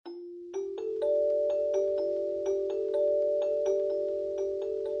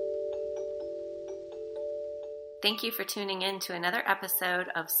Thank you for tuning in to another episode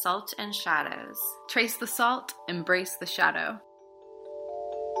of Salt and Shadows. Trace the salt, embrace the shadow.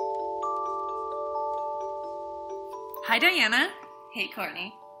 Hi, Diana. Hey,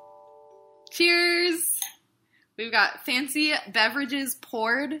 Courtney. Cheers! We've got fancy beverages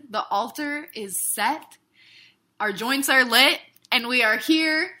poured. The altar is set. Our joints are lit. And we are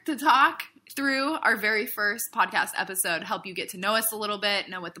here to talk through our very first podcast episode, help you get to know us a little bit,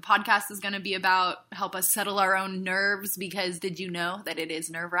 know what the podcast is going to be about, help us settle our own nerves, because did you know that it is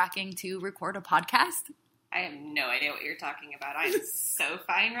nerve-wracking to record a podcast? I have no idea what you're talking about. I'm so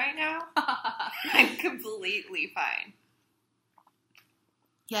fine right now. I'm completely fine.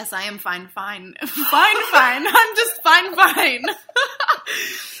 Yes, I am fine. I'm just fine.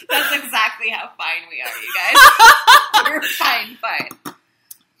 That's exactly how fine we are, you guys. We're fine. Fine.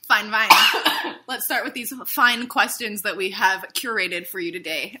 Let's start with these fine questions that we have curated for you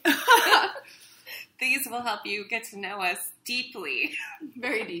today. These will help you get to know us deeply.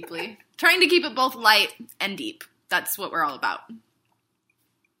 Very deeply. Trying to keep it both light and deep. That's what we're all about.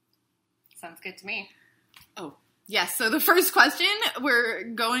 Sounds good to me. Oh, yes. So the first question we're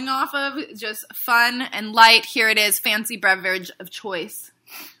going off of, just fun and light. Here it is, fancy beverage of choice.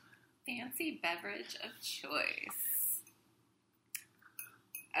 Fancy beverage of choice.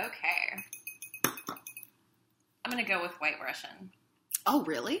 Okay. I'm going to go with White Russian. Oh,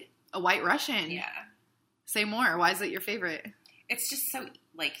 really? A White Russian? Yeah. Say more. Why is it your favorite? It's just so,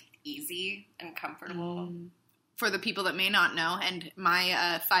 easy and comfortable. For the people that may not know, and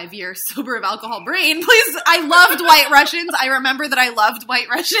my 5-year sober of alcohol brain, please, I loved White Russians. I remember that I loved White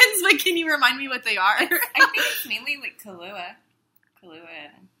Russians, but can you remind me what they are? I think it's mainly Kahlua. Kahlua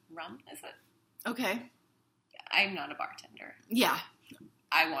and rum, is it? Okay. I'm not a bartender. Yeah.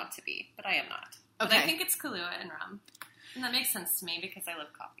 I want to be, but I am not. Okay. But I think it's Kahlua and rum. And that makes sense to me because I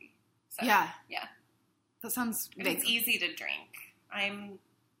love coffee. So, yeah. Yeah. That sounds big. It's easy to drink. I am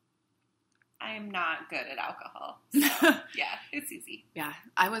not good at alcohol. So, yeah, it's easy. Yeah.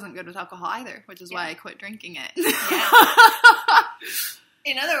 I wasn't good with alcohol either, which is why I quit drinking it. Yeah.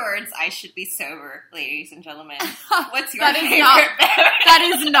 In other words, I should be sober, ladies and gentlemen. What's your favorite beverage? That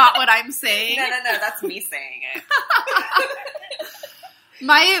is not what I'm saying. No, that's me saying it.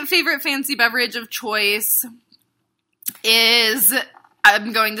 My favorite fancy beverage of choice is,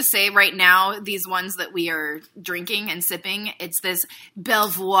 I'm going to say right now, these ones that we are drinking and sipping. It's this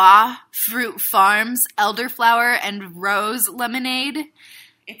Belvoir Fruit Farms elderflower and rose lemonade.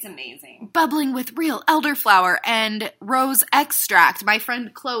 It's amazing. Bubbling with real elderflower and rose extract. My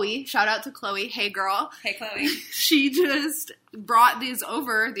friend Chloe, shout out to Chloe. Hey, girl. Hey, Chloe. She just brought these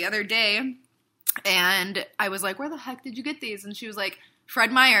over the other day, and I was like, where the heck did you get these? And she was like, Fred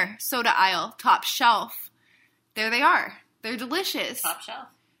Meyer, soda aisle, top shelf. There they are. They're delicious. Top shelf.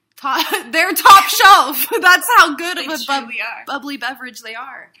 They're top shelf. That's how good of a bubbly beverage they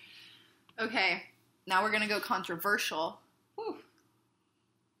are. Okay, now we're going to go controversial. Whew.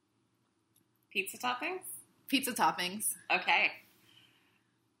 Pizza toppings? Pizza toppings. Okay.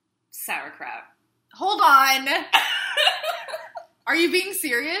 Sauerkraut. Hold on. Are you being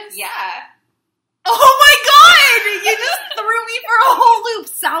serious? Yeah. Oh my god! You just threw me for a whole loop.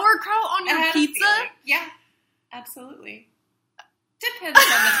 Sauerkraut on your pizza? Yeah, absolutely. Depends on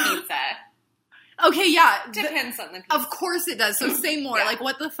the pizza. Okay, yeah. Depends on the pizza. Of course it does. So say more. Yeah.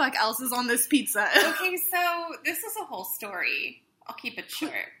 What the fuck else is on this pizza? Okay, so this is a whole story. I'll keep it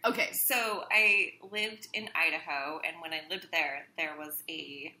short. Okay. So I lived in Idaho, and when I lived there, there was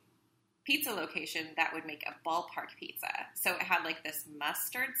a pizza location that would make a ballpark pizza. So it had this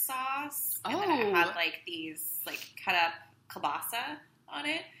mustard sauce, and then it had these cut up kielbasa on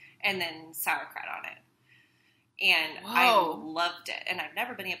it, and then sauerkraut on it. And I loved it, and I've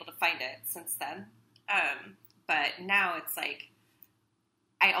never been able to find it since then. But now it's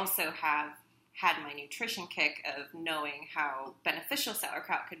I also have had my nutrition kick of knowing how beneficial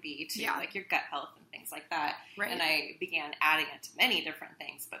sauerkraut could be to your gut health and things like that. Right. And I began adding it to many different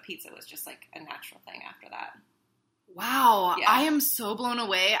things, but pizza was just a natural thing after that. Wow. Yeah. I am so blown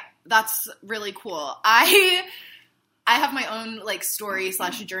away. That's really cool. I have my own story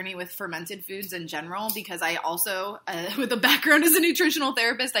 / journey with fermented foods in general, because I also, with a background as a nutritional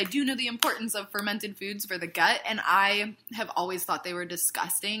therapist, I do know the importance of fermented foods for the gut, and I have always thought they were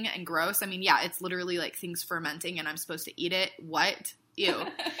disgusting and gross. I mean, yeah, it's literally things fermenting and I'm supposed to eat it. What? Ew.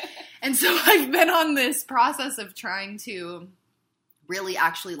 And so I've been on this process of trying to really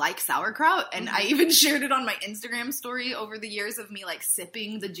actually like sauerkraut, and I even shared it on my Instagram story over the years of me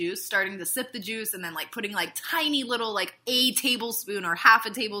sipping the juice, starting to sip the juice, and then putting tiny little a tablespoon or half a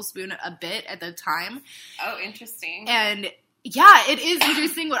tablespoon a bit at the time. Oh, interesting. And Yeah, it is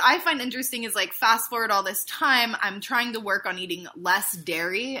interesting. What I find interesting is, like, fast forward all this time, I'm trying to work on eating less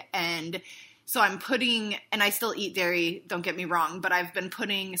dairy, and so I'm putting, and I still eat dairy, don't get me wrong, but I've been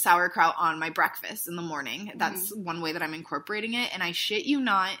putting sauerkraut on my breakfast in the morning. That's one way that I'm incorporating it, and I shit you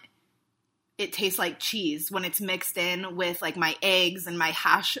not, it tastes like cheese when it's mixed in with, like, my eggs and my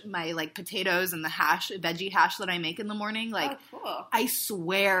hash, my, like, potatoes and the veggie hash that I make in the morning. Like, oh, cool. I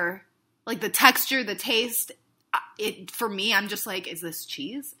swear, like, the texture, the taste, for me, I'm just like, is this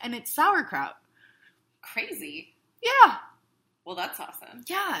cheese? And it's sauerkraut. Crazy. Yeah. Well, that's awesome.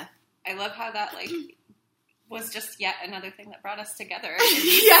 Yeah. I love how that, like, was just yet another thing that brought us together.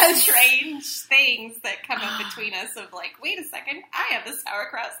 Yes. Strange things that come up between us of, like, wait a second, I have a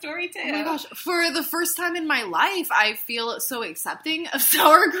sauerkraut story too. Oh my gosh. For the first time in my life, I feel so accepting of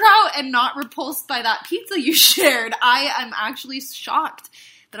sauerkraut and not repulsed by that pizza you shared. I am actually shocked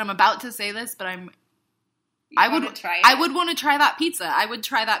that I'm about to say this, but I would want to try that pizza. I would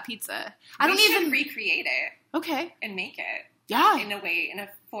try that pizza. I don't even recreate it. Okay. And make it. Yeah. In a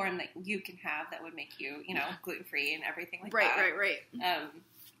form that you can have that would make you, gluten-free and everything like that. Right.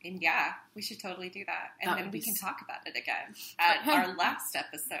 And yeah, we should totally do that. And then we can talk about it again at our last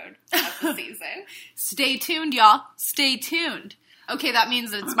episode of the season. Stay tuned, y'all. Stay tuned. Okay, that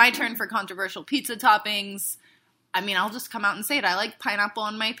means that it's my turn for controversial pizza toppings. I mean, I'll just come out and say it. I like pineapple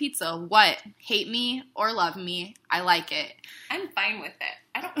on my pizza. What? Hate me or love me, I like it. I'm fine with it.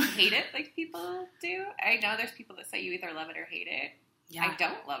 I don't hate it like people do. I know there's people that say you either love it or hate it. Yeah. I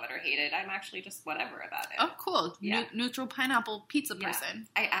don't love it or hate it. I'm actually just whatever about it. Oh, cool. Yeah. Neutral pineapple pizza person.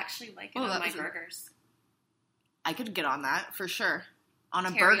 I actually like it on my burgers. I could get on that for sure. On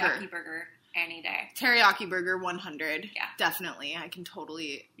a teriyaki burger. Any day. Teriyaki burger 100. Yeah. Definitely. I can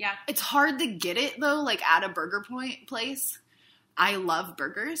totally. Yeah. It's hard to get it, though, like, at a burger place. I love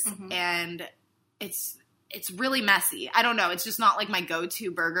burgers, and it's really messy. I don't know. It's just not, like, my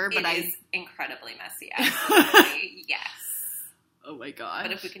go-to burger, but it is incredibly messy. Absolutely. Yes. Oh, my God.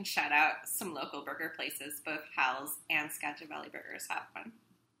 But if we can shout out some local burger places, both Hal's and Skagit Valley Burgers have one.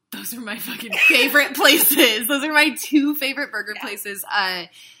 Those are my fucking favorite places. Those are my two favorite burger places.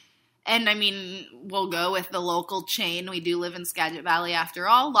 And, I mean, we'll go with the local chain. We do live in Skagit Valley, after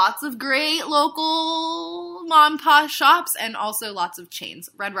all. Lots of great local mom-and-pop shops, and also lots of chains.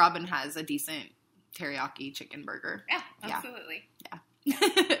 Red Robin has a decent teriyaki chicken burger. Yeah, absolutely. Yeah.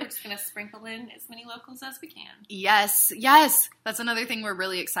 We're just going to sprinkle in as many locals as we can. Yes. That's another thing we're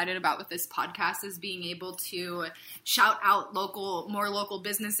really excited about with this podcast, is being able to shout out more local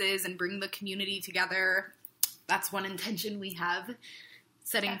businesses and bring the community together. That's one intention we have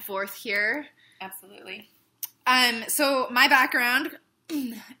setting forth here. Absolutely. So my background,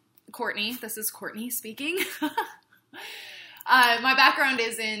 Courtney, this is Courtney speaking. My background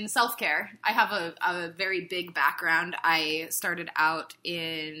is in self-care. I have a very big background. I started out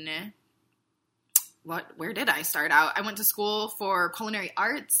in, where did I start out? I went to school for culinary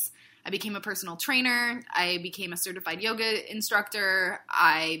arts. I became a personal trainer. I became a certified yoga instructor.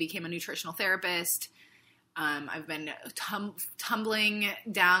 I became a nutritional therapist. I've been tumbling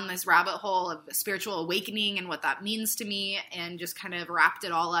down this rabbit hole of spiritual awakening and what that means to me, and just kind of wrapped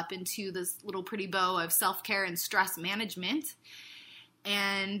it all up into this little pretty bow of self-care and stress management.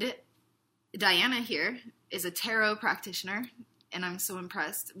 And Diana here is a tarot practitioner, and I'm so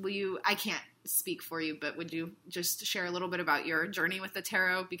impressed. I can't speak for you, but would you just share a little bit about your journey with the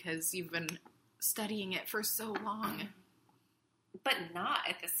tarot, because you've been studying it for so long? But not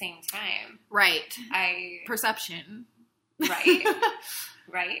at the same time. Right. Perception. Right.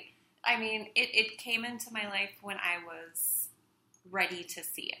 Right. I mean, it came into my life when I was ready to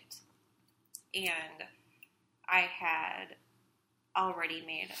see it. And I had already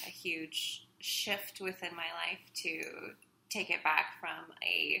made a huge shift within my life to take it back from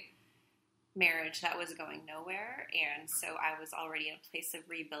a marriage that was going nowhere. And so I was already in a place of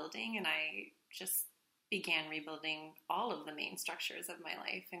rebuilding, and I just began rebuilding all of the main structures of my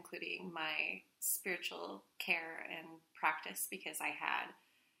life, including my spiritual care and practice, because I had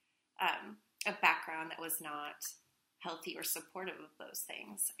a background that was not healthy or supportive of those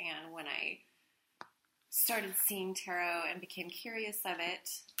things. And when I started seeing tarot and became curious of it,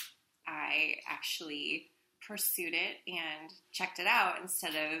 I actually pursued it and checked it out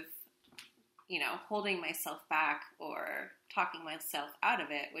instead of, holding myself back or talking myself out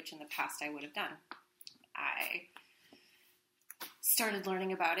of it, which in the past I would have done. I started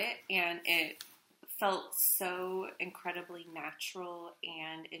learning about it, and it felt so incredibly natural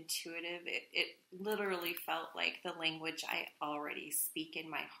and intuitive. It literally felt like the language I already speak in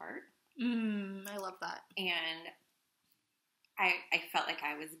my heart. I love that. And I felt like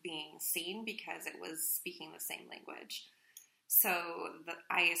I was being seen because it was speaking the same language. So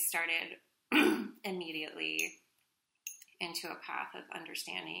I started immediately into a path of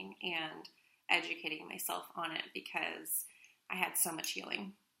understanding and educating myself on it because I had so much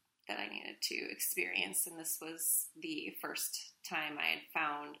healing that I needed to experience. And this was the first time I had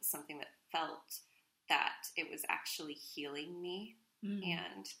found something that felt that it was actually healing me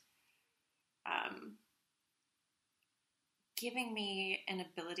and giving me an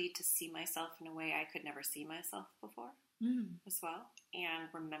ability to see myself in a way I could never see myself before as well. And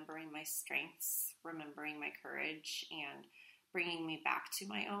remembering my strengths, remembering my courage, and bringing me back to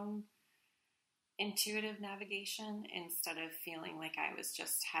my own intuitive navigation instead of feeling like I was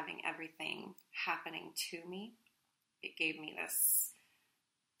just having everything happening to me. It gave me this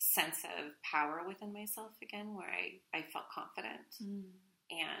sense of power within myself again where I felt confident.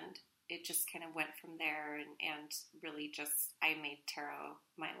 And it just kind of went from there and really just I made tarot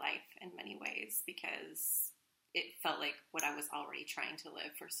my life in many ways because it felt like what I was already trying to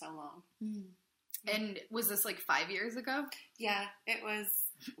live for so long. And was this like 5 years ago? Yeah, it was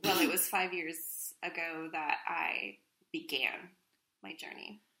 5 years ago that I began my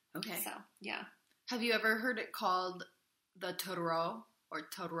journey. Okay. So, yeah. Have you ever heard it called the Tarot or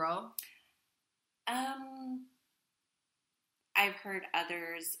Tarot? I've heard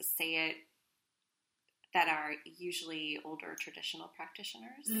others say it that are usually older traditional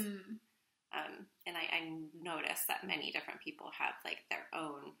practitioners. And I notice that many different people have like their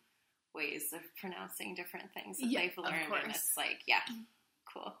own ways of pronouncing different things that they've learned. And it's like, yeah,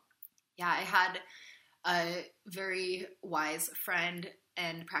 cool. Yeah, I had a very wise friend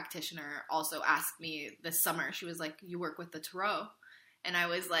and practitioner also ask me this summer, she was like, you work with the tarot? And I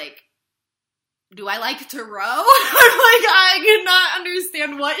was like, do I like tarot? I could not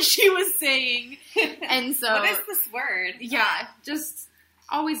understand what she was saying. And so what is this word? Yeah, just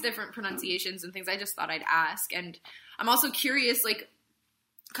always different pronunciations and things. I just thought I'd ask. And I'm also curious, like,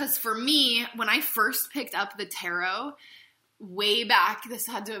 because for me, when I first picked up the tarot, way back, this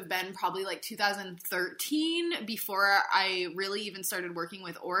had to have been probably like 2013, before I really even started working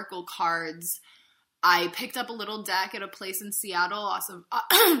with oracle cards. I picked up a little deck at a place in Seattle off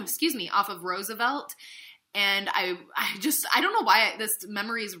of Roosevelt. And I don't know why this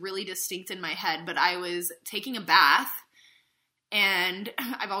memory is really distinct in my head, but I was taking a bath. And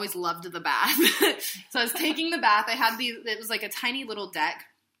I've always loved the bath. So I was taking the bath. I had it was like a tiny little deck.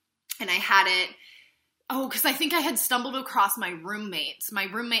 And I had it, because I think I had stumbled across my roommates. My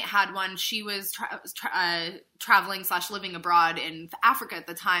roommate had one. She was traveling / living abroad in Africa at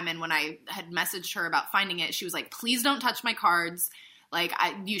the time. And when I had messaged her about finding it, she was like, please don't touch my cards. Like,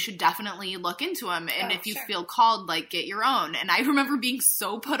 you should definitely look into them. And if you feel called, like, get your own. And I remember being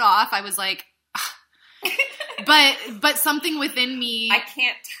so put off. I was like, but something within me. I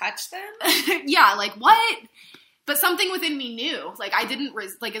can't touch them? Yeah, like, what? But something within me knew. Like, I didn't,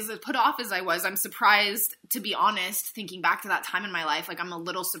 as put off as I was, I'm surprised, to be honest, thinking back to that time in my life, like, I'm a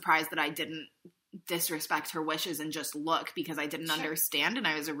little surprised that I didn't disrespect her wishes and just look, because I didn't understand, and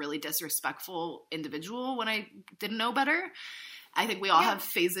I was a really disrespectful individual when I didn't know better. I think we all have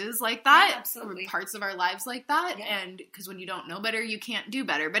phases like that, yeah, absolutely. Parts of our lives like that, and because when you don't know better, you can't do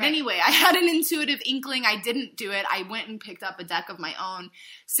better. But anyway, I had an intuitive inkling. I didn't do it. I went and picked up a deck of my own,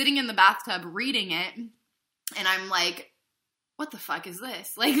 sitting in the bathtub reading it, and I'm like, what the fuck is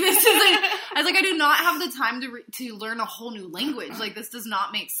this? Like, this is like, I was like, I do not have the time to learn a whole new language. Like, this does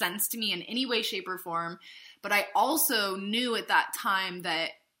not make sense to me in any way, shape, or form. But I also knew at that time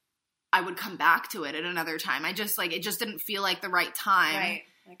that I would come back to it at another time. I just, like, it just didn't feel like the right time. Right.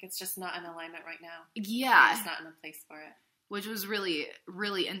 Like, it's just not in alignment right now. Yeah. It's not in a place for it. Which was really,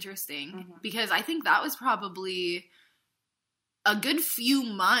 really interesting. Because I think that was probably a good few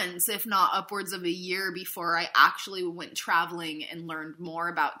months, if not upwards of a year, before I actually went traveling and learned more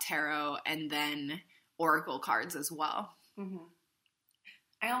about tarot and then oracle cards as well.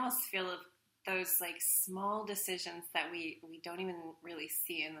 I almost feel those, like, small decisions that we don't even really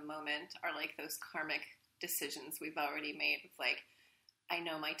see in the moment are like those karmic decisions we've already made. It's like, I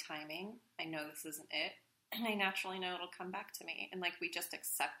know my timing, I know this isn't it, and I naturally know it'll come back to me. And, like, we just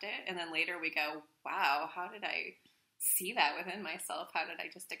accept it, and then later we go, wow, how did I see that within myself? How did I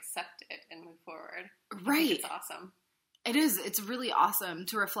just accept it and move forward? Right. I think it's awesome. It is. It's really awesome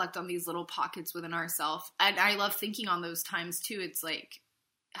to reflect on these little pockets within ourselves. And I love thinking on those times, too. It's like,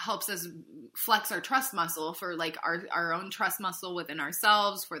 helps us flex our trust muscle for, like, our own trust muscle within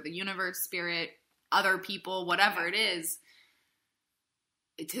ourselves, for the universe, spirit, other people, whatever it is,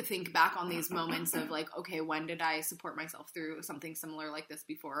 to think back on these moments of, like, okay, when did I support myself through something similar like this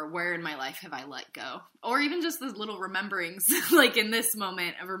before? Or where in my life have I let go? Or even just those little rememberings, like in this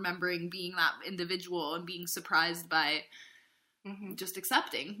moment of remembering being that individual and being surprised by just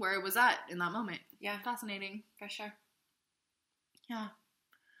accepting where I was at in that moment. Yeah. Fascinating. For sure. Yeah.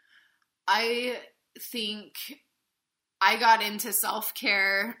 I think I got into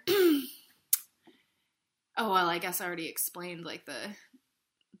self-care. Oh, well, I guess I already explained, like,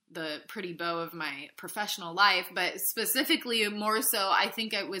 the pretty bow of my professional life, but specifically more so, I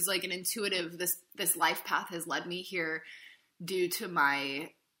think it was like an intuitive, this life path has led me here due to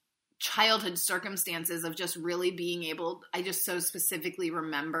my childhood circumstances of just really being able, I just so specifically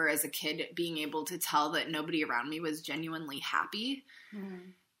remember as a kid being able to tell that nobody around me was genuinely happy.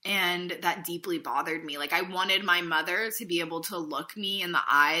 And that deeply bothered me. Like, I wanted my mother to be able to look me in the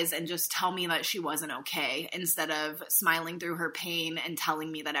eyes and just tell me that she wasn't okay, instead of smiling through her pain and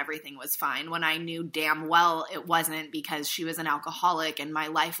telling me that everything was fine, when I knew damn well it wasn't, because she was an alcoholic and my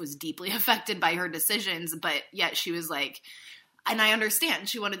life was deeply affected by her decisions. But yet she was like, and I understand,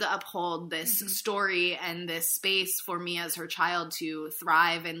 she wanted to uphold this story and this space for me as her child to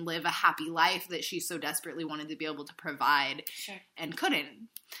thrive and live a happy life that she so desperately wanted to be able to provide. And couldn't.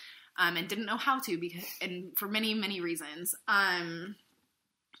 And didn't know how to, and for many, many reasons. And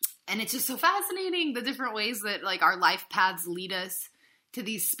it's just so fascinating, the different ways that, like, our life paths lead us to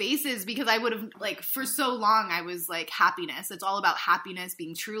these spaces, because I would have, like, for so long, I was like, happiness. It's all about happiness,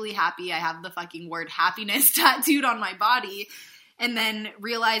 being truly happy. I have the fucking word happiness tattooed on my body. And then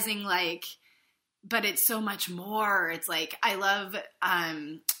realizing, like, but it's so much more. It's like, I love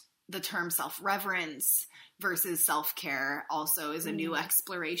the term self-reverence versus self-care also is a new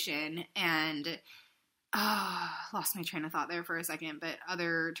exploration. And lost my train of thought there for a second, but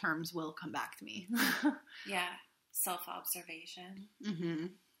other terms will come back to me. Yeah. Self-observation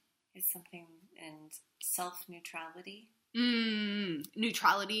is something, and self-neutrality.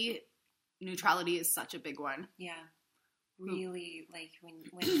 Neutrality is such a big one. Yeah. Really, like, when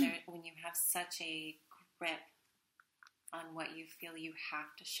you have such a grip on what you feel you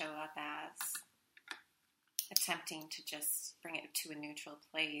have to show up as, attempting to just bring it to a neutral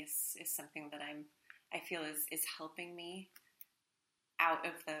place is something that I feel is helping me out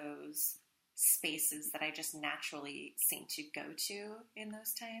of those spaces that I just naturally seem to go to in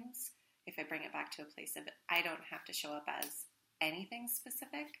those times. If I bring it back to a place of, I don't have to show up as anything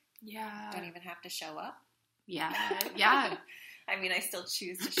specific. Yeah. Don't even have to show up. Yeah. Yeah. I mean, I still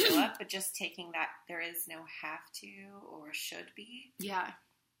choose to show up, but just taking that there is no have to or should be. Yeah.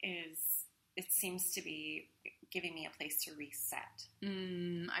 It seems to be giving me a place to reset.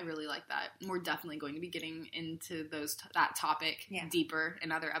 I really like that. We're definitely going to be getting into that topic deeper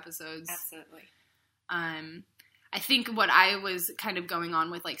in other episodes. Absolutely. I think what I was kind of going on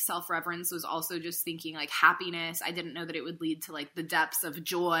with, like, self-reverence was also just thinking, like, happiness. I didn't know that it would lead to, like, the depths of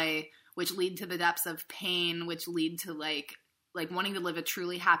joy, which lead to the depths of pain, which lead to, like wanting to live a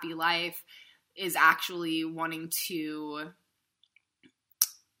truly happy life is actually wanting to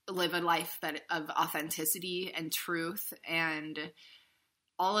live a life of authenticity and truth, and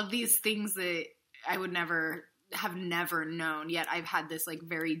all of these things that I would never known, yet I've had this, like,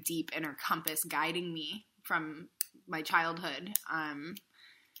 very deep inner compass guiding me from my childhood.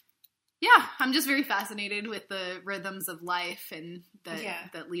 Yeah, I'm just very fascinated with the rhythms of life and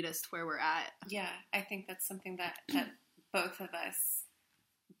that lead us to where we're at. Yeah, I think that's something that both of us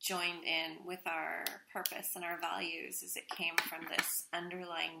joined in with our purpose and our values, is it came from this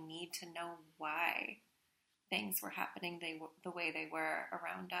underlying need to know why things were happening the way they were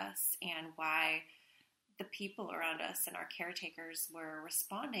around us, and why the people around us and our caretakers were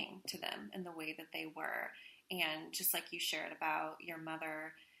responding to them in the way that they were. And just like you shared about your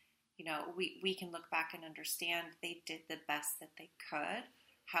mother, you know, we can look back and understand they did the best that they could.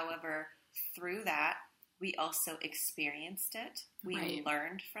 However, through that, we also experienced it. We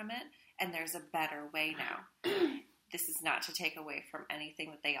learned from it, and there's a better way now. This is not to take away from anything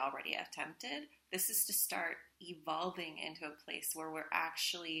that they already attempted. This is to start evolving into a place where we're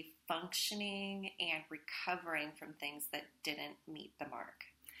actually functioning and recovering from things that didn't meet the mark.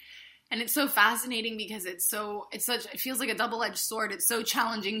 And it's so fascinating because it feels like a double-edged sword. It's so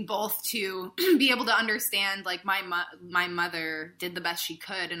challenging both to be able to understand, like, my mother did the best she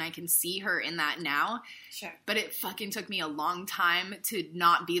could, and I can see her in that now. Sure. But it fucking took me a long time to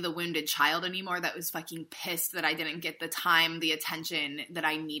not be the wounded child anymore that was fucking pissed that I didn't get the time, the attention that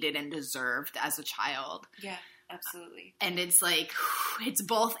I needed and deserved as a child. Yeah. Absolutely. And it's like, it's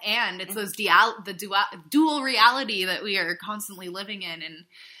both and. It's those dual reality that we are constantly living in, and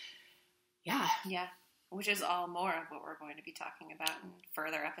yeah. Which is all more of what we're going to be talking about in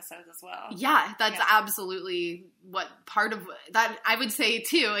further episodes as well. Yeah, that's absolutely what part of that I would say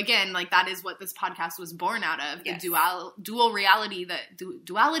too. Again, like that is what this podcast was born out of. The dual reality,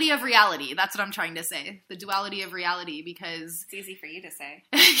 duality of reality. That's what I'm trying to say. The duality of reality, because it's easy for you to say.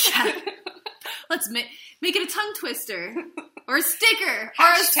 Yeah. Let's make it a tongue twister or a sticker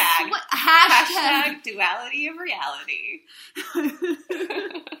hashtag. Or hashtag duality of reality.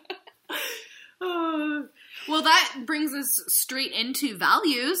 Well, that brings us straight into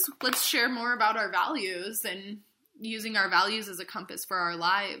values. Let's share more about our values and using our values as a compass for our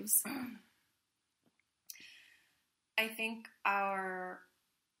lives. I think our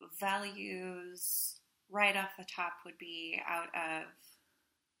values right off the top would be out of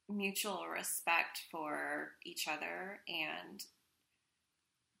mutual respect for each other and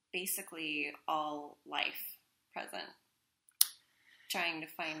basically all life present. Trying to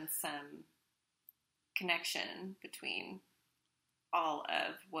find some connection between all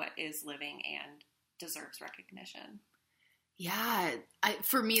of what is living and deserves recognition. Yeah,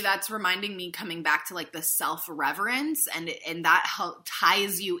 for me, that's reminding me coming back to like the self-reverence, and that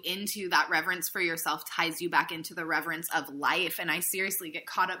ties you into that reverence for yourself, ties you back into the reverence of life. And I seriously get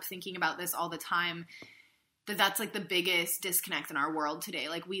caught up thinking about this all the time, that's like the biggest disconnect in our world today.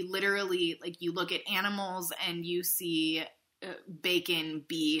 Like we literally, like you look at animals and you see bacon,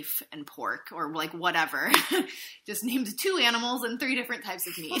 beef, and pork, or like whatever. Just named 2 animals and 3 different types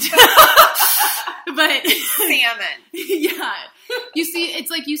of meat. But salmon. Yeah. You see,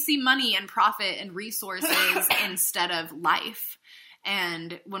 it's like you see money and profit and resources instead of life.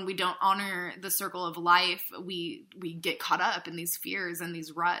 And when we don't honor the circle of life, we get caught up in these fears and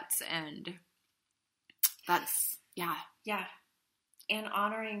these ruts, and that's yeah. And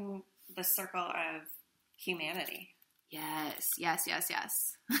honoring the circle of humanity. Yes. Yes.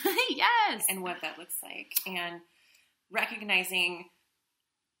 And what that looks like. And recognizing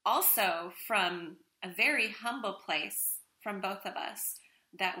also from a very humble place from both of us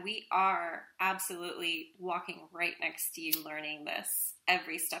that we are absolutely walking right next to you, learning this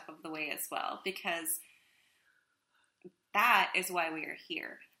every step of the way as well, because that is why we are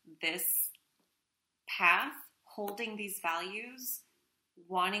here. This path, holding these values,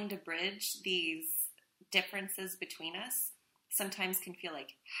 wanting to bridge these differences between us, sometimes can feel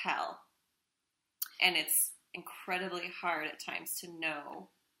like hell. And it's incredibly hard at times to know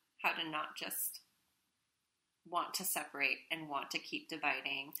how to not just want to separate and want to keep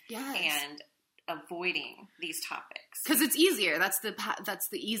dividing and avoiding these topics. Because it's easier. That's the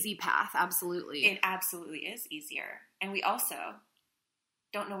easy path. Absolutely. It absolutely is easier. And we also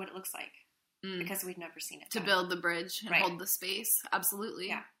don't know what it looks like because we've never seen it. To build the bridge and hold the space. Absolutely.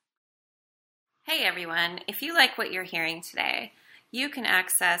 Yeah. Hey everyone, if you like what you're hearing today, you can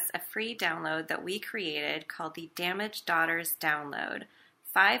access a free download that we created called the Damaged Daughters Download,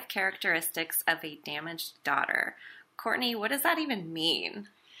 5 Characteristics of a Damaged Daughter. Courtney, what does that even mean?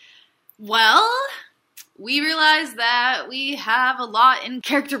 Well, we realize that we have a lot in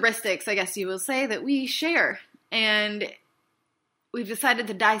characteristics, I guess you will say, that we share. And we've decided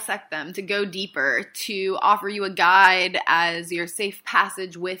to dissect them, to go deeper, to offer you a guide as your safe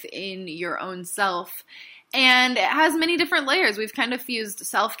passage within your own self. And it has many different layers. We've kind of fused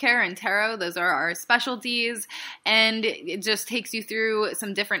self-care and tarot. Those are our specialties. And it just takes you through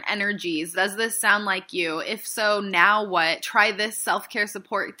some different energies. Does this sound like you? If so, now what? Try this self-care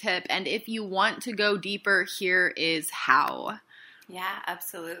support tip. And if you want to go deeper, here is how. Yeah,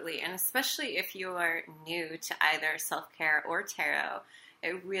 absolutely. And especially if you are new to either self-care or tarot,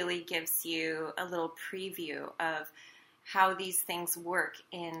 it really gives you a little preview of how these things work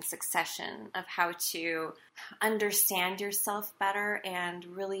in succession, of how to understand yourself better and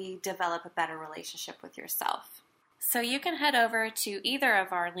really develop a better relationship with yourself. So you can head over to either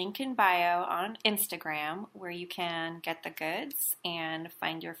of our link in bio on Instagram, where you can get the goods and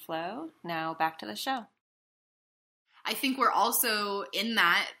find your flow. Now back to the show. I think we're also in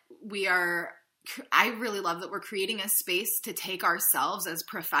that I really love that we're creating a space to take ourselves as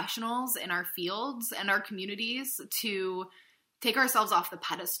professionals in our fields and our communities, to take ourselves off the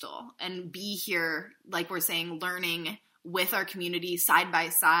pedestal and be here, like we're saying, learning with our community side by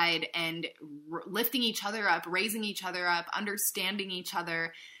side and lifting each other up, raising each other up, understanding each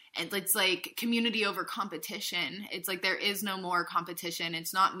other. And it's like community over competition. It's like there is no more competition.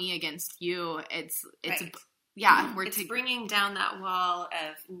 It's not me against you. It's right. Yeah. It's bringing down that wall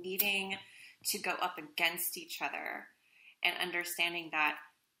of needing to go up against each other and understanding that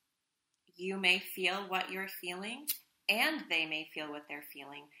you may feel what you're feeling and they may feel what they're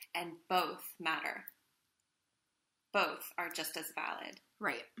feeling, and both matter. Both are just as valid.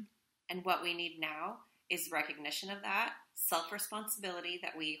 Right. And what we need now is recognition of that, self-responsibility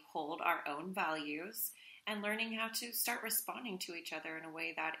that we hold our own values, and learning how to start responding to each other in a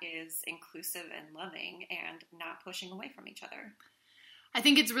way that is inclusive and loving and not pushing away from each other. I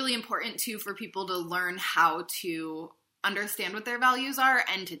think it's really important, too, for people to learn how to understand what their values are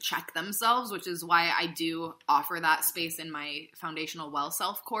and to check themselves, which is why I do offer that space in my Foundational Well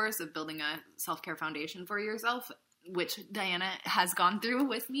Self course of building a self-care foundation for yourself, which Diana has gone through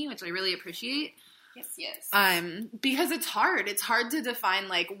with me, which I really appreciate. Yes. Because it's hard. It's hard to define,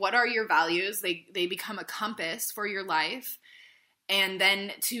 like, what are your values? They become a compass for your life. And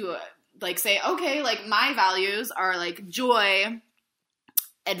then to, like, say, okay, like, my values are, like, joy,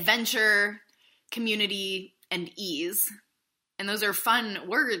 adventure, community, and ease. And those are fun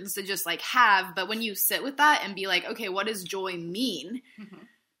words to just, like, have. But when you sit with that and be like, okay, what does joy mean? Mm-hmm.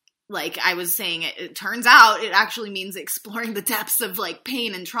 Like I was saying, it turns out it actually means exploring the depths of, like,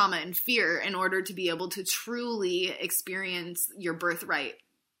 pain and trauma and fear in order to be able to truly experience your birthright.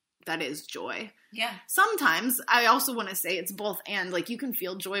 That is joy. Yeah. Sometimes I also want to say it's both and. Like, you can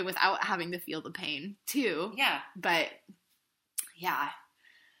feel joy without having to feel the pain, too. Yeah. But, yeah.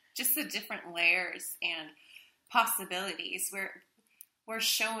 Just the different layers and possibilities. We're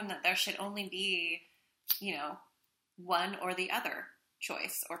shown that there should only be, one or the other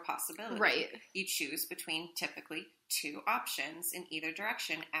choice or possibility. Right. You choose between typically two options in either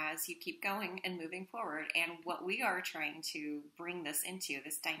direction as you keep going and moving forward. And what we are trying to bring this into,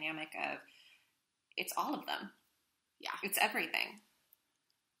 this dynamic of, it's all of them. Yeah. It's everything.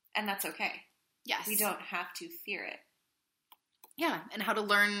 And that's okay. Yes. We don't have to fear it. Yeah. And how to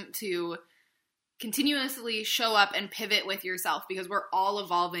learn to continuously show up and pivot with yourself, because we're all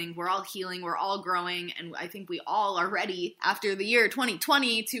evolving, we're all healing, we're all growing, and I think we all are ready after the year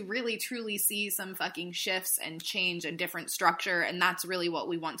 2020 to really truly see some fucking shifts and change and different structure, and that's really what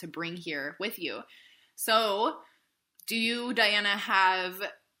we want to bring here with you. So, do you, Diana,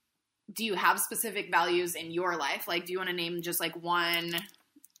 do you have specific values in your life? Like, do you want to name just like one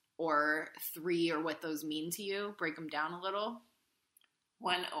or three, or what those mean to you? Break them down a little.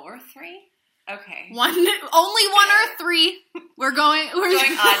 One or three? Okay. Only one or three. We're going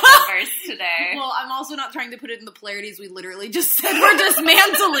odd numbers today. Well, I'm also not trying to put it in the polarities we literally just said we're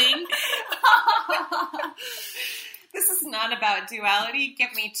dismantling. This is not about duality.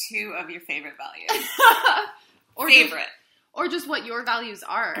 Give me two of your favorite values. Or just what your values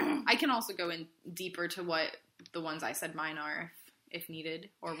are. I can also go in deeper to what the ones I said mine are if needed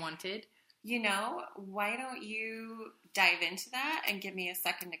or wanted. Why don't you dive into that and give me a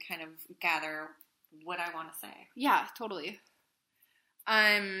second to kind of gather what I want to say? Yeah, totally.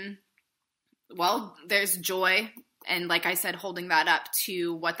 Well, there's joy, and like I said, holding that up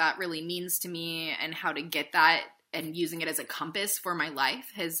to what that really means to me and how to get that and using it as a compass for my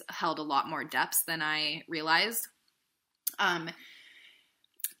life has held a lot more depth than I realized.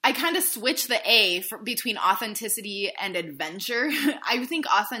 I kind of switch the A between authenticity and adventure. I think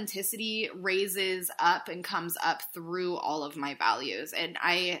authenticity raises up and comes up through all of my values. And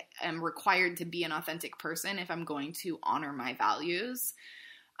I am required to be an authentic person if I'm going to honor my values.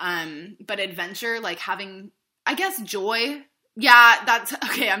 But adventure, like having, I guess, joy. Yeah, that's,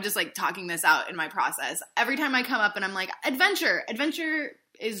 okay, I'm just like talking this out in my process. Every time I come up and I'm like, adventure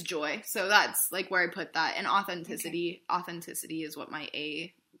is joy. So that's like where I put that. And authenticity is what my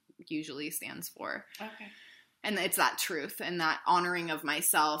A usually stands for. Okay. And it's that truth and that honoring of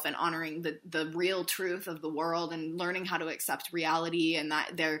myself and honoring the real truth of the world and learning how to accept reality. And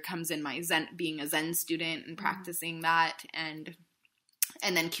that there comes in my being a Zen student and practicing that. And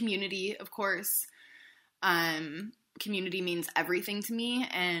then community, of course. Community means everything to me,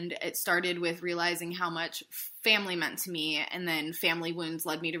 and it started with realizing how much family meant to me, and then family wounds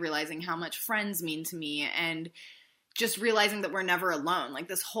led me to realizing how much friends mean to me, and just realizing that we're never alone. Like,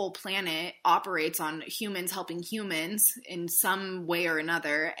 this whole planet operates on humans helping humans in some way or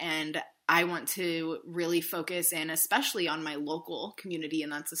another, and I want to really focus in, especially on my local community,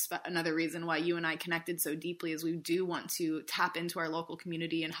 and that's another reason why you and I connected so deeply, is we do want to tap into our local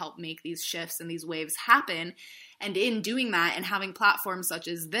community and help make these shifts and these waves happen. And in doing that and having platforms such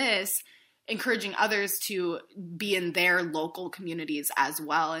as this, encouraging others to be in their local communities as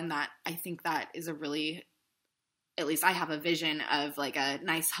well. And that, I think that is a really, at least I have a vision of like a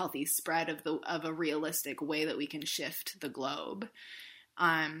nice healthy spread of a realistic way that we can shift the globe.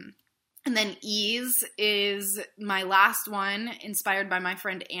 And then ease is my last one, inspired by my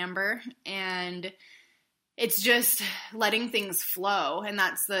friend Amber, and it's just letting things flow. And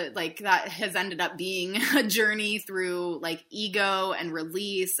that's that has ended up being a journey through like ego and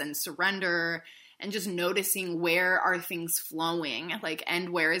release and surrender and just noticing where are things flowing, like, and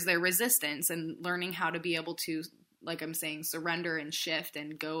where is there resistance, and learning how to be able to, like I'm saying, surrender and shift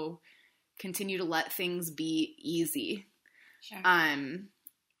and go continue to let things be easy. Sure. I'm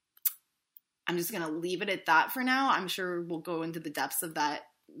just going to leave it at that for now. I'm sure we'll go into the depths of that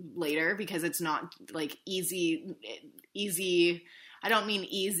later, because it's not like easy. I don't mean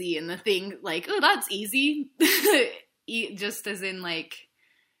easy in the thing like, oh, that's easy. Just as in like,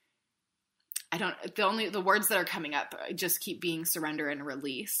 the words that are coming up just keep being surrender and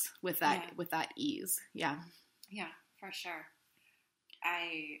release with that ease. Yeah. Yeah, for sure.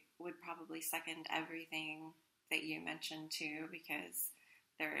 I would probably second everything that you mentioned too, because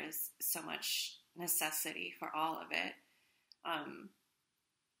there is so much necessity for all of it.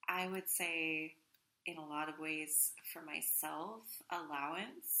 I would say in a lot of ways for myself,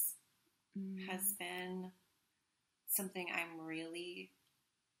 allowance has been something I'm really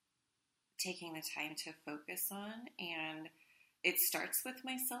taking the time to focus on. And it starts with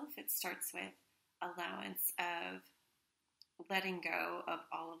myself. It starts with allowance of letting go of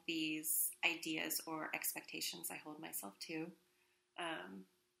all of these ideas or expectations I hold myself to,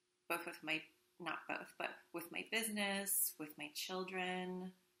 with my business, with my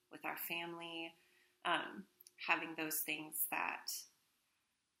children, with our family, having those things that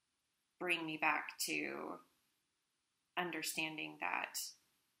bring me back to understanding that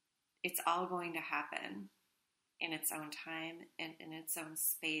it's all going to happen in its own time and in its own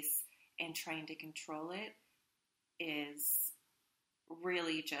space, and trying to control it is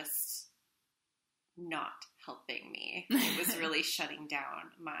really just not helping me. It was really shutting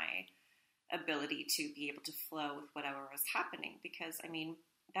down my ability to be able to flow with whatever was happening, because, I mean,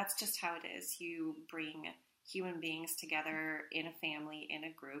 that's just how it is. You bring human beings together in a family, in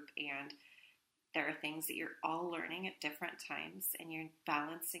a group, and there are things that you're all learning at different times, and you're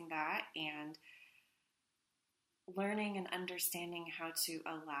balancing that and learning and understanding how to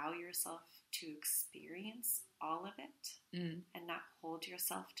allow yourself to experience all of it and not hold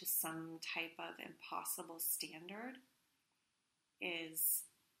yourself to some type of impossible standard is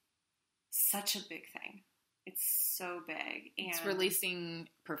such a big thing. It's so big. And it's releasing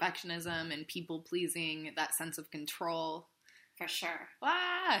perfectionism and people-pleasing, that sense of control. For sure.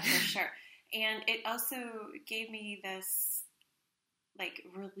 Ah! For sure. And it also gave me this, like,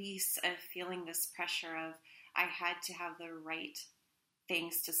 release of feeling this pressure of I had to have the right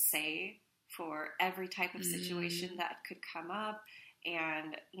things to say for every type of situation that could come up.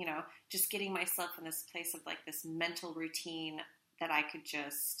 And, you know, just getting myself in this place of, like, this mental routine that I could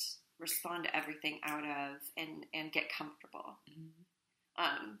just respond to everything out of and get comfortable.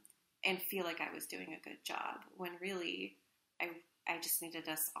 And feel like I was doing a good job, when really I just needed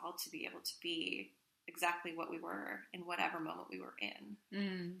us all to be able to be exactly what we were in whatever moment we were in.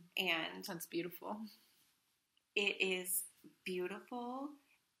 And that's beautiful. It is beautiful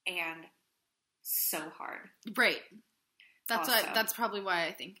and so hard. Right. That's probably why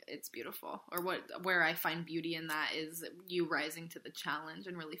I think it's beautiful, or where I find beauty in that is you rising to the challenge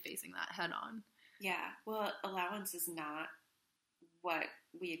and really facing that head on. Yeah. Well, allowance is not what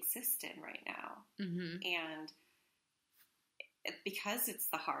we exist in right now. And because it's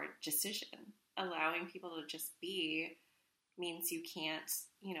the hard decision, allowing people to just be means you can't,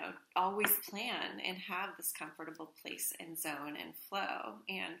 you know, always plan and have this comfortable place and zone and flow.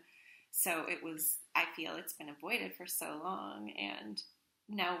 And so I feel it's been avoided for so long, and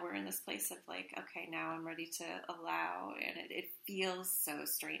now we're in this place of like, okay, now I'm ready to allow, and it feels so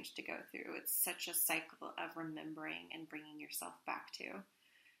strange to go through. It's such a cycle of remembering and bringing yourself back to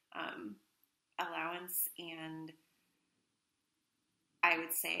allowance, and I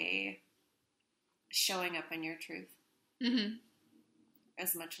would say showing up in your truth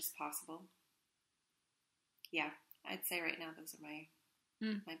as much as possible. Yeah, I'd say right now those are my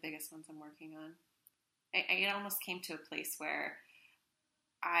biggest ones I'm working on. It almost came to a place where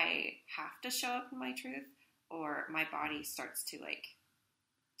I have to show up in my truth, or my body starts to like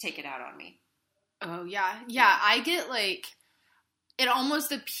take it out on me. Oh yeah. I get like, it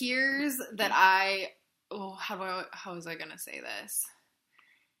almost appears that how was I gonna say this?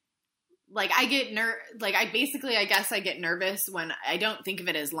 Like I get I guess I get nervous when I don't think of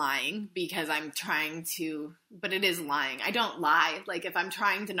it as lying, because I'm trying to, but it is lying. I don't lie. Like if I'm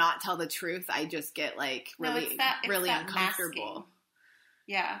trying to not tell the truth, I just get like really uncomfortable. Masking.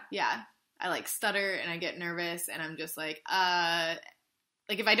 Yeah. Yeah. I like stutter and I get nervous, and I'm just like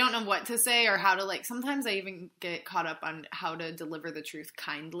if I don't know what to say or how to, like, sometimes I even get caught up on how to deliver the truth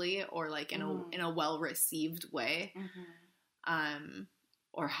kindly, or like in a well-received way.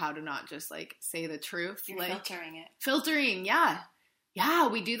 Or how to not just, like, say the truth. You're like filtering it. Filtering, yeah. Yeah,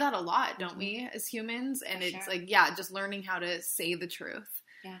 we do that a lot, don't we, as humans? And For it's sure. like, yeah, just learning how to say the truth.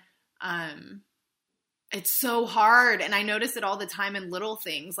 Yeah. It's so hard. And I notice it all the time in little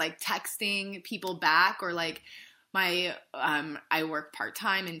things, like texting people back, or like I work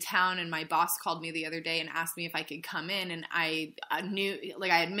part-time in town, and my boss called me the other day and asked me if I could come in, and I knew,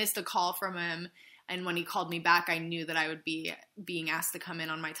 like, I had missed a call from him, and when he called me back, I knew that I would be being asked to come in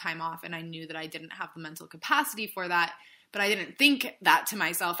on my time off, and I knew that I didn't have the mental capacity for that. But I didn't think that to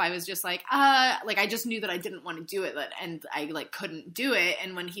myself. I was just like, I just knew that I didn't want to do it, and I, like, couldn't do it.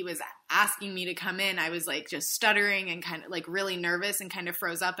 And when he was asking me to come in, I was, like, just stuttering and kind of, like, really nervous and kind of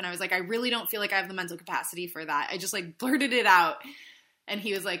froze up. And I was like, I really don't feel like I have the mental capacity for that. I just, like, blurted it out. And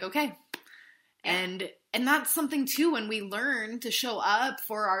he was like, okay. Yeah. And that's something, too, when we learn to show up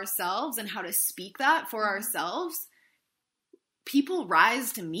for ourselves and how to speak that for ourselves, people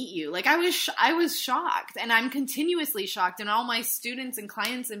rise to meet you. Like, I was shocked, and I'm continuously shocked, and all my students and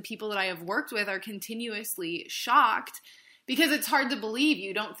clients and people that I have worked with are continuously shocked, because it's hard to believe.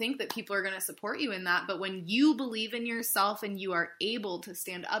 You don't think that people are going to support you in that, but when you believe in yourself and you are able to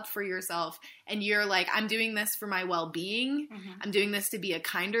stand up for yourself, and you're like, I'm doing this for my well-being, I'm doing this to be a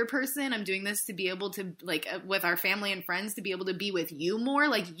kinder person, I'm doing this to be able to, like, with our family and friends, to be able to be with you more,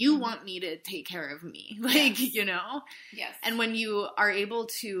 like, you want me to take care of me, like, yes. You know? Yes. And when you are able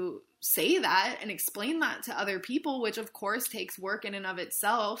to say that and explain that to other people, which of course takes work in and of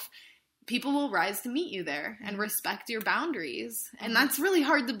itself, people will rise to meet you there and respect your boundaries. And that's really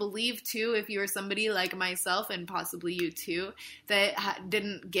hard to believe, too, if you're somebody like myself, and possibly you, too, that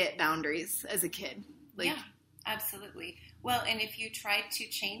didn't get boundaries as a kid. Like, yeah, absolutely. Well, and if you tried to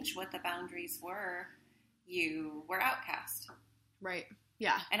change what the boundaries were, you were outcast. Right.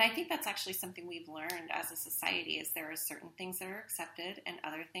 Yeah. And I think that's actually something we've learned as a society, is there are certain things that are accepted and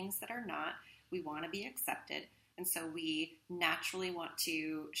other things that are not. We want to be accepted. And so we naturally want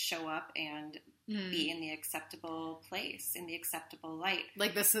to show up and be in the acceptable place, in the acceptable light.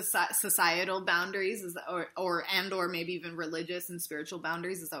 Like the societal boundaries, or maybe even religious and spiritual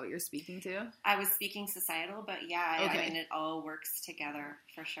boundaries. Is that what you're speaking to? I was speaking societal, but yeah, okay. I mean, it all works together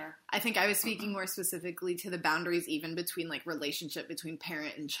for sure. I think I was speaking more specifically to the boundaries even between, like, relationship between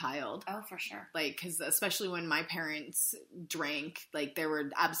parent and child. Oh, for sure. Like, because especially when my parents drank, like, there were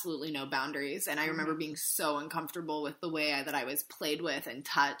absolutely no boundaries. And I remember being so uncomfortable with the way that I was played with and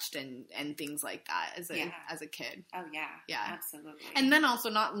touched and things like that as a kid. Oh, yeah. Yeah. Absolutely. And then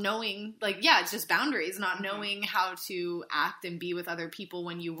also not knowing, like, it's just boundaries, not knowing how to act and be with other people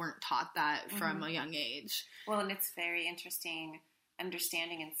when you weren't taught that from a young age. Well, and it's very interesting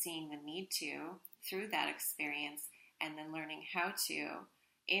understanding and seeing the need to through that experience, and then learning how to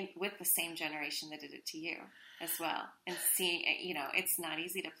with the same generation that did it to you as well. And seeing, it's not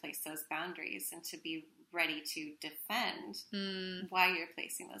easy to place those boundaries and to be ready to defend why you're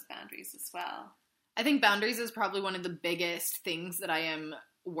placing those boundaries as well. I think boundaries is probably one of the biggest things that I am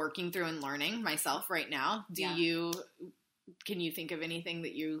working through and learning myself right now. Can you think of anything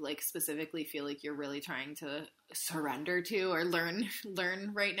that you, like, specifically feel like you're really trying to surrender to or learn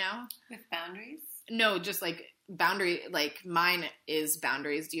right now? With boundaries? No, just, like, boundary, like, mine is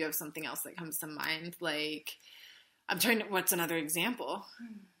boundaries. Do you have something else that comes to mind? Like, what's another example?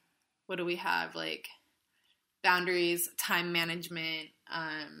 What do we have? Like, boundaries, time management,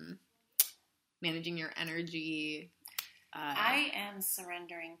 managing your energy. I am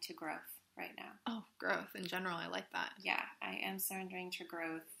surrendering to growth right now. Oh, growth in general. I like that. Yeah, I am surrendering to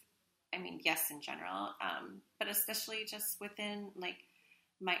growth. I mean, yes, in general, but especially just within, like,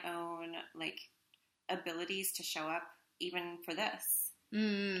 my own, like, abilities to show up even for this.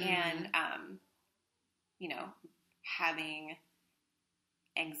 And, having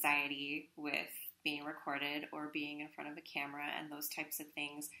anxiety with being recorded or being in front of a camera and those types of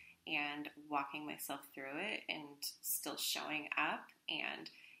things, and walking myself through it and still showing up. And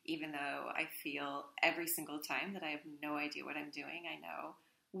even though I feel every single time that I have no idea what I'm doing, I know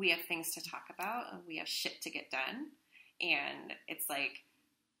we have things to talk about and we have shit to get done. And it's like,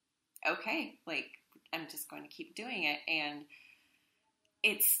 okay, like, I'm just going to keep doing it. And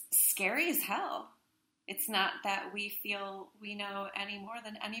it's scary as hell. It's not that we feel we know any more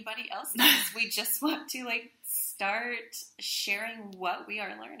than anybody else does. We just want to, like, start sharing what we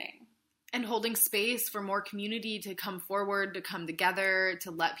are learning. And holding space for more community to come forward, to come together,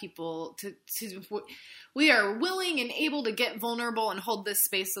 to let people, we are willing and able to get vulnerable and hold this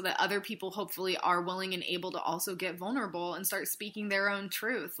space so that other people hopefully are willing and able to also get vulnerable and start speaking their own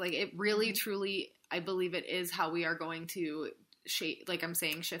truth. Like, it really, truly, I believe it is how we are going to shape, like I'm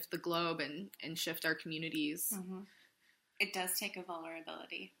saying, shift the globe and shift our communities. It does take a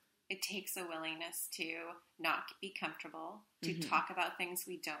vulnerability. It takes a willingness to not be comfortable, to Mm-hmm. talk about things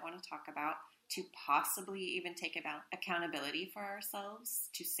we don't want to talk about, to possibly even take about accountability for ourselves,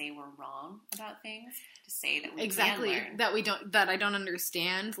 to say we're wrong about things, to say that we exactly can learn. that I don't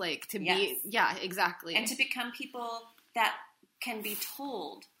understand, like to be exactly, and to become people that can be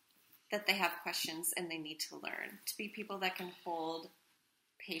told that they have questions and they need to learn, to be people that can hold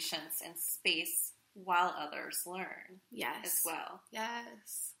patience and space while others learn as well.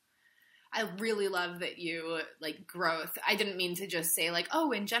 Yes. I really love that you, like, growth. I didn't mean to just say, like,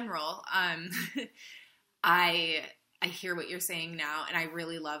 oh, in general. I hear what you're saying now, and I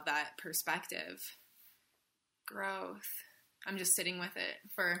really love that perspective. Growth. I'm just sitting with it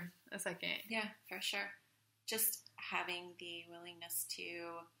for a second. Yeah, for sure. Just having the willingness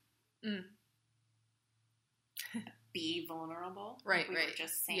to be vulnerable. Right, we right. were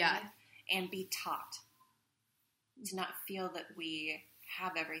just saying. Yeah. And be taught. To not feel that we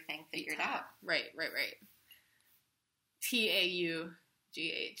have everything figured out. Right. TAUGHT.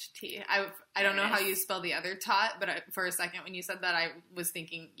 I don't know how you spell the other taught, but for a second when you said that, I was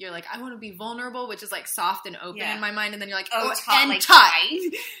thinking, you're like, I want to be vulnerable, which is like soft and open in my mind, and then you're like, taught, and like taught.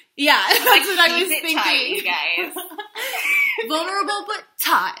 Yeah, that's like, what I was thinking. Tight, you guys. Vulnerable but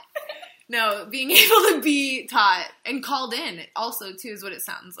taught. No, being able to be taught and called in also too is what it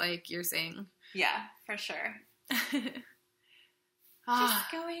sounds like you're saying. Yeah, for sure.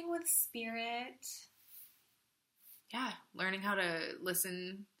 Just going with spirit. Yeah, learning how to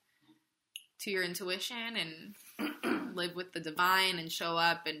listen to your intuition and live with the divine and show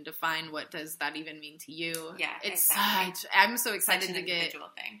up and define what does that even mean to you. Yeah, it's exactly. I'm so excited Such an to get individual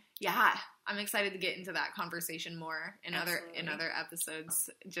thing. Yeah, I'm excited to get into that conversation more in Absolutely. other episodes.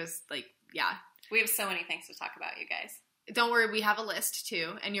 Just like we have so many things to talk about, you guys. Don't worry, we have a list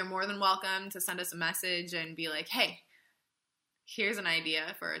too, and you're more than welcome to send us a message and be like, hey, here's an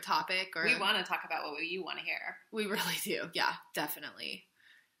idea for a topic. Or we want to talk about what you want to hear. We really do. Yeah, definitely.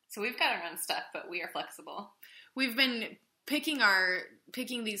 So we've got our own stuff, but we are flexible. We've been picking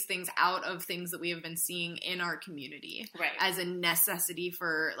these things out of things that we have been seeing in our community, right, as a necessity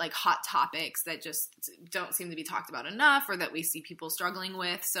for like hot topics that just don't seem to be talked about enough, or that we see people struggling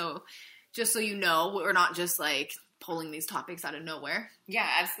with. So just so you know, we're not just like pulling these topics out of nowhere. Yeah,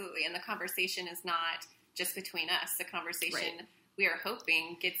 absolutely. And the conversation is not just between us. The conversation, we are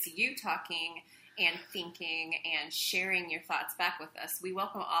hoping, gets you talking and thinking and sharing your thoughts back with us. We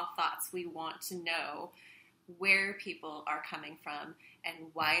welcome all thoughts. We want to know where people are coming from and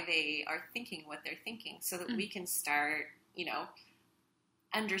why they are thinking what they're thinking, so that we can start,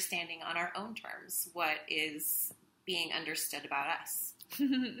 understanding on our own terms what is being understood about us.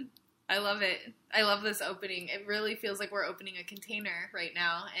 I love it. I love this opening. It really feels like we're opening a container right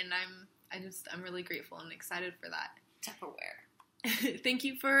now, and I'm really grateful and excited for that. Tupperware. Thank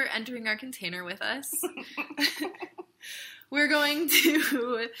you for entering our container with us. We're going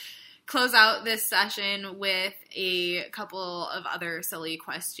to close out this session with a couple of other silly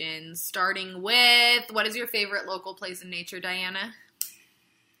questions, starting with, what is your favorite local place in nature, Diana?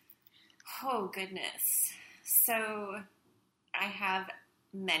 Oh, goodness. So I have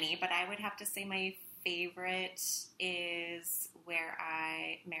many, but I would have to say my favorite is where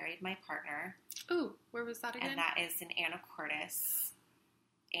I married my partner. Ooh, where was that again? And that is in Anacortes.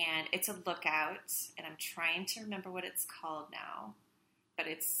 And it's a lookout, and I'm trying to remember what it's called now. But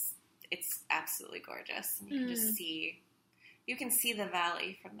it's absolutely gorgeous. And you can just see the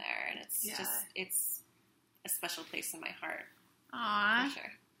valley from there, and it's a special place in my heart. Aww. For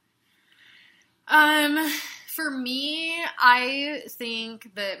sure. For me, I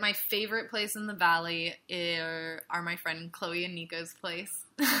think that my favorite place in the valley are my friend Chloe and Nico's place.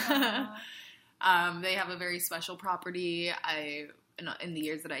 They have a very special property. In the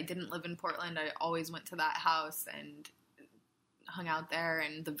years that I didn't live in Portland, I always went to that house and hung out there,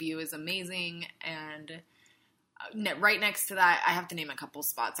 and the view is amazing. And right next to that, I have to name a couple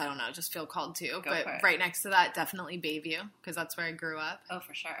spots. I don't know, just feel called to. But right next to that, definitely Bayview, because that's where I grew up. Oh,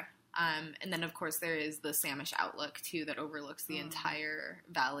 for sure. And then, of course, there is the Samish Outlook, too, that overlooks the entire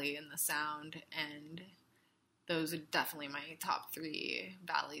valley and the sound. And those are definitely my top 3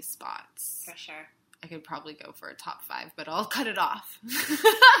 valley spots. For sure. I could probably go for a top 5, but I'll cut it off.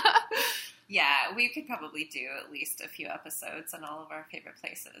 Yeah, we could probably do at least a few episodes on all of our favorite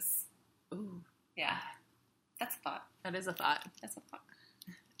places. Ooh. Yeah. That's a thought. That is a thought. That's a thought.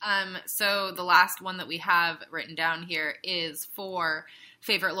 So the last one that we have written down here is for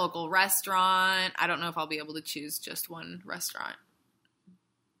favorite local restaurant. I don't know if I'll be able to choose just one restaurant.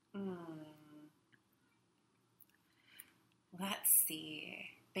 Let's see.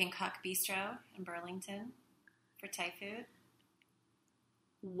 Bangkok Bistro in Burlington for Thai food.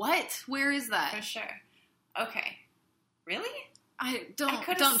 What? Where is that? For sure. Okay. Really? Don't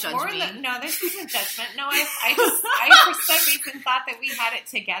judge me. No, there's no judgment. No, I for some reason thought that we had it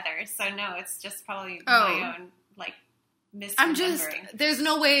together. So no, it's just probably my own misremembering. There's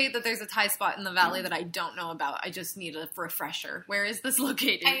no way that there's a Thai spot in the valley that I don't know about. I just need a refresher. Where is this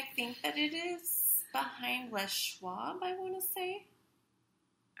located? I think that it is behind Les Schwab, I want to say.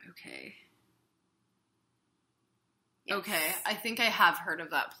 Okay. Yes. Okay, I think I have heard of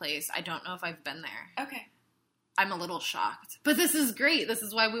that place. I don't know if I've been there. Okay. I'm a little shocked. But this is great. This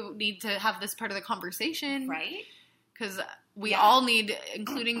is why we need to have this part of the conversation. Right? Because we all need,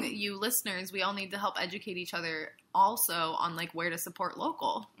 including you listeners, we all need to help educate each other also on, like, where to support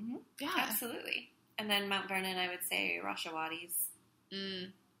local. Mm-hmm. Yeah. Absolutely. And then Mount Vernon, I would say Rashawadi's.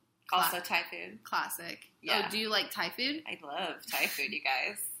 Also Thai food. Classic. Yeah. Oh, do you like Thai food? I love Thai food, you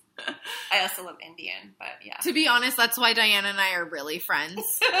guys. I also love Indian, but yeah. To be honest, that's why Diana and I are really friends.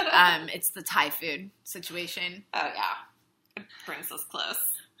 It's the Thai food situation. Oh, yeah. It brings us close.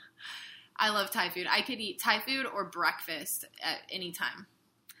 I love Thai food. I could eat Thai food or breakfast at any time.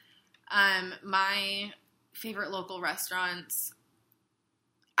 My favorite local restaurants...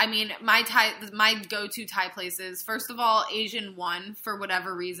 I mean, my go-to Thai places, first of all, Asian One, for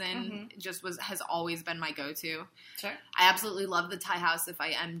whatever reason, has always been my go-to. Sure. I absolutely love the Thai house if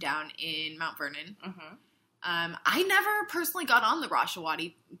I am down in Mount Vernon. Mm-hmm. I never personally got on the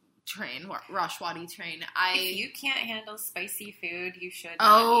Rashawadi train. If you can't handle spicy food, you should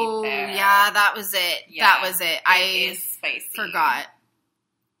not eat there. Yeah, that was it. Yeah, that was it. It is spicy.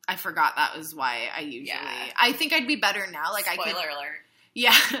 I forgot that was why I usually... Yeah. I think I'd be better now. Like, Spoiler alert.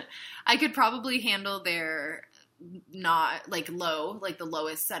 Yeah, I could probably handle their not, like, low, like the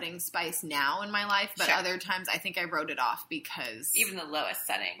lowest setting spice now in my life, but other times I think I wrote it off because... Even the lowest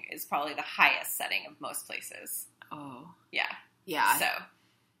setting is probably the highest setting of most places. Oh. Yeah. Yeah. So.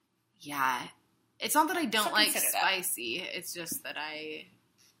 Yeah. It's not that I don't like spicy, it's just that I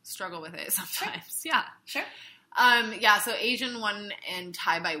struggle with it sometimes. Sure. Yeah. Sure. Yeah, so Asian One and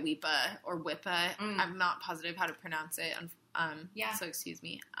Thai by Wipa, or Wipa. I'm not positive how to pronounce it. So excuse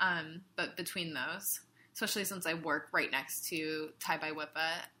me. But between those, especially since I work right next to Thai by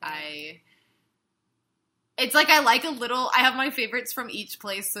Wipa, it's like I have my favorites from each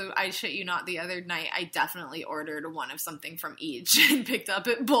place, so I shit you not, the other night I definitely ordered one of something from each and picked up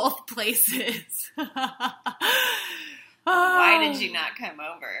at both places. Why did you not come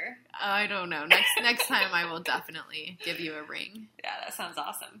over? I don't know. Next time I will definitely give you a ring. Yeah, that sounds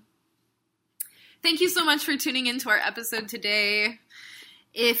awesome. Thank you so much for tuning into our episode today.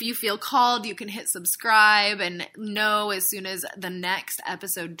 If you feel called, you can hit subscribe and know as soon as the next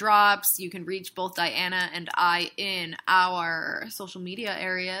episode drops. You can reach both Diana and I in our social media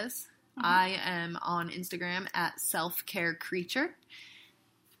areas. Mm-hmm. I am on Instagram at selfcarecreature.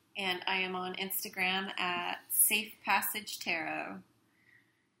 And I am on Instagram at Safe Passage Tarot.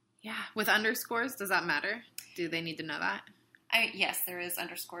 Yeah, with underscores, does that matter? Do they need to know that? Yes, there is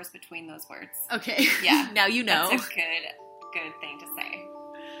underscores between those words. Okay. Yeah. Now you know. That's a good thing to say.